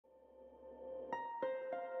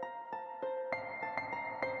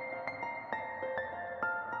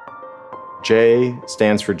J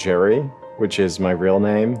stands for Jerry, which is my real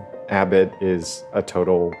name. Abbott is a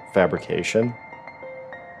total fabrication.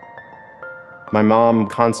 My mom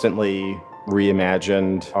constantly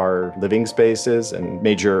reimagined our living spaces and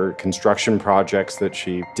major construction projects that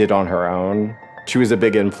she did on her own. She was a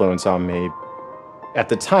big influence on me. At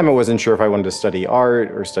the time, I wasn't sure if I wanted to study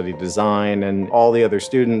art or study design, and all the other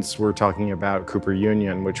students were talking about Cooper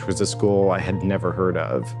Union, which was a school I had never heard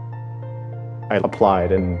of. I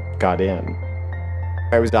applied and got in.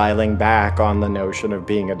 I was dialing back on the notion of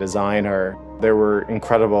being a designer. There were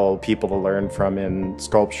incredible people to learn from in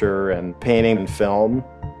sculpture and painting and film.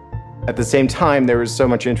 At the same time, there was so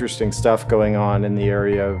much interesting stuff going on in the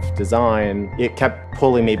area of design, it kept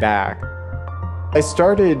pulling me back. I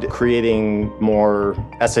started creating more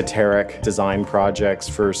esoteric design projects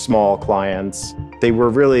for small clients. They were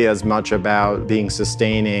really as much about being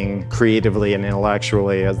sustaining creatively and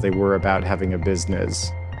intellectually as they were about having a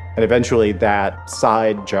business. And eventually that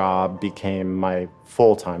side job became my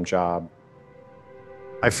full-time job.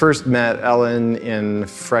 I first met Ellen in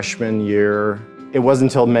freshman year. It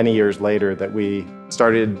wasn't until many years later that we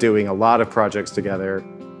started doing a lot of projects together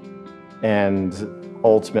and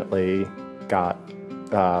ultimately got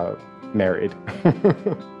married.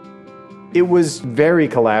 It was very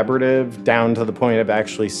collaborative, down to the point of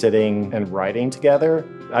actually sitting and writing together.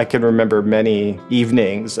 I can remember many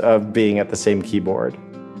evenings of being at the same keyboard.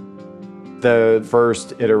 The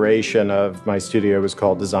first iteration of my studio was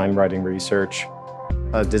called Design Writing Research,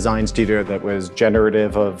 a design studio that was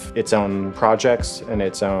generative of its own projects and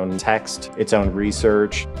its own text, its own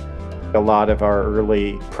research. A lot of our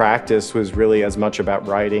early practice was really as much about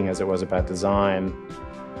writing as it was about design.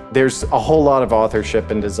 There's a whole lot of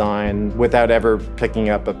authorship in design without ever picking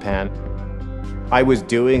up a pen. I was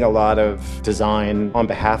doing a lot of design on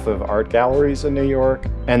behalf of art galleries in New York,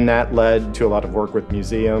 and that led to a lot of work with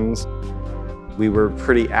museums. We were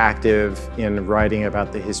pretty active in writing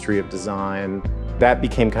about the history of design. That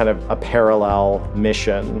became kind of a parallel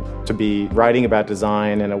mission, to be writing about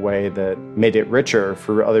design in a way that made it richer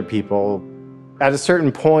for other people. At a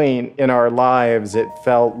certain point in our lives, it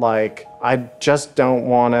felt like I just don't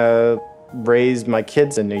want to raise my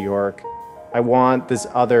kids in New York. I want this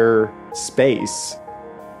other space.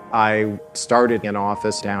 I started an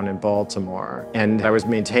office down in Baltimore, and I was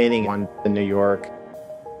maintaining one in New York.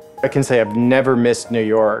 I can say I've never missed New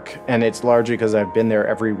York, and it's largely because I've been there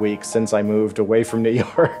every week since I moved away from New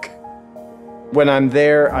York. When I'm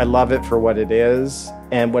there, I love it for what it is,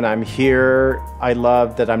 and when I'm here, I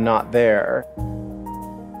love that I'm not there.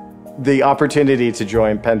 The opportunity to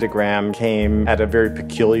join Pentagram came at a very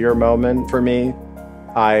peculiar moment for me.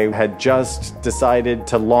 I had just decided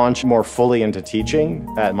to launch more fully into teaching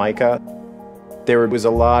at MICA. There was a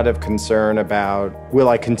lot of concern about, will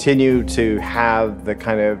I continue to have the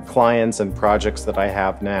kind of clients and projects that I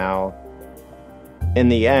have now? In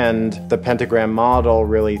the end, the Pentagram model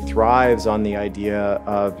really thrives on the idea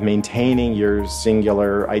of maintaining your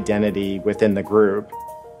singular identity within the group.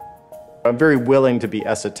 I'm very willing to be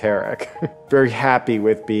esoteric, very happy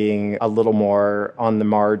with being a little more on the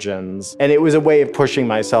margins. And it was a way of pushing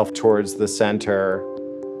myself towards the center.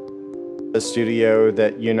 A studio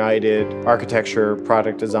that united architecture,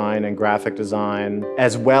 product design, and graphic design,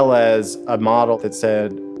 as well as a model that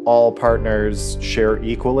said all partners share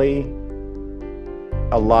equally.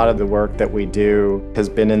 A lot of the work that we do has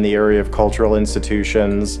been in the area of cultural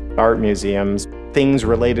institutions, art museums, things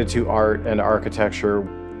related to art and architecture,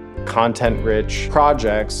 content-rich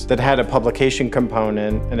projects that had a publication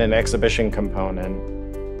component and an exhibition component.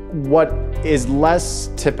 What is less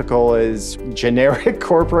typical is generic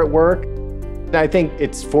corporate work. I think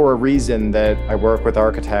it's for a reason that I work with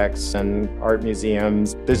architects and art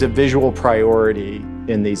museums. There's a visual priority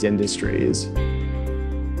in these industries.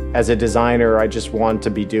 As a designer, I just want to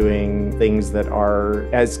be doing things that are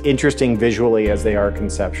as interesting visually as they are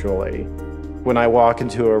conceptually. When I walk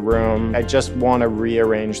into a room, I just want to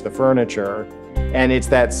rearrange the furniture. And it's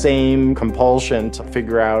that same compulsion to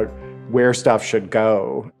figure out where stuff should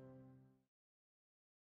go.